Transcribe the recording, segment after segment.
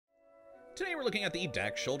Today we're looking at the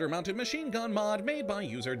DAC shoulder-mounted machine gun mod made by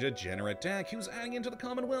user Degenerate DAC, who's adding into the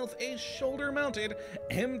Commonwealth a shoulder-mounted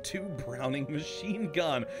M2 Browning machine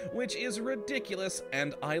gun, which is ridiculous,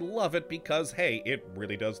 and I love it because, hey, it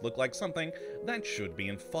really does look like something that should be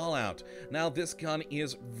in Fallout. Now, this gun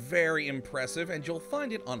is very impressive, and you'll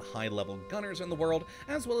find it on high-level gunners in the world,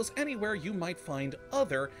 as well as anywhere you might find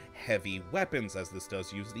other heavy weapons, as this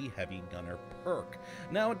does use the Heavy Gunner perk.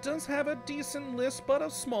 Now, it does have a decent list, but a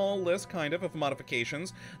small list, kind of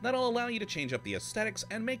modifications that'll allow you to change up the aesthetics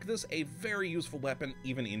and make this a very useful weapon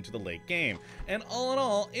even into the late game. And all in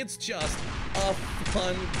all, it's just a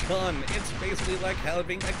fun gun. It's basically like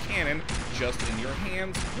having a cannon just in your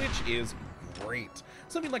hands, which is great.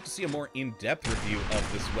 So if you'd like to see a more in-depth review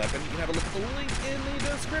of this weapon, you can have a look at the link in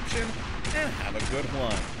the description, and have a good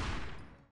one.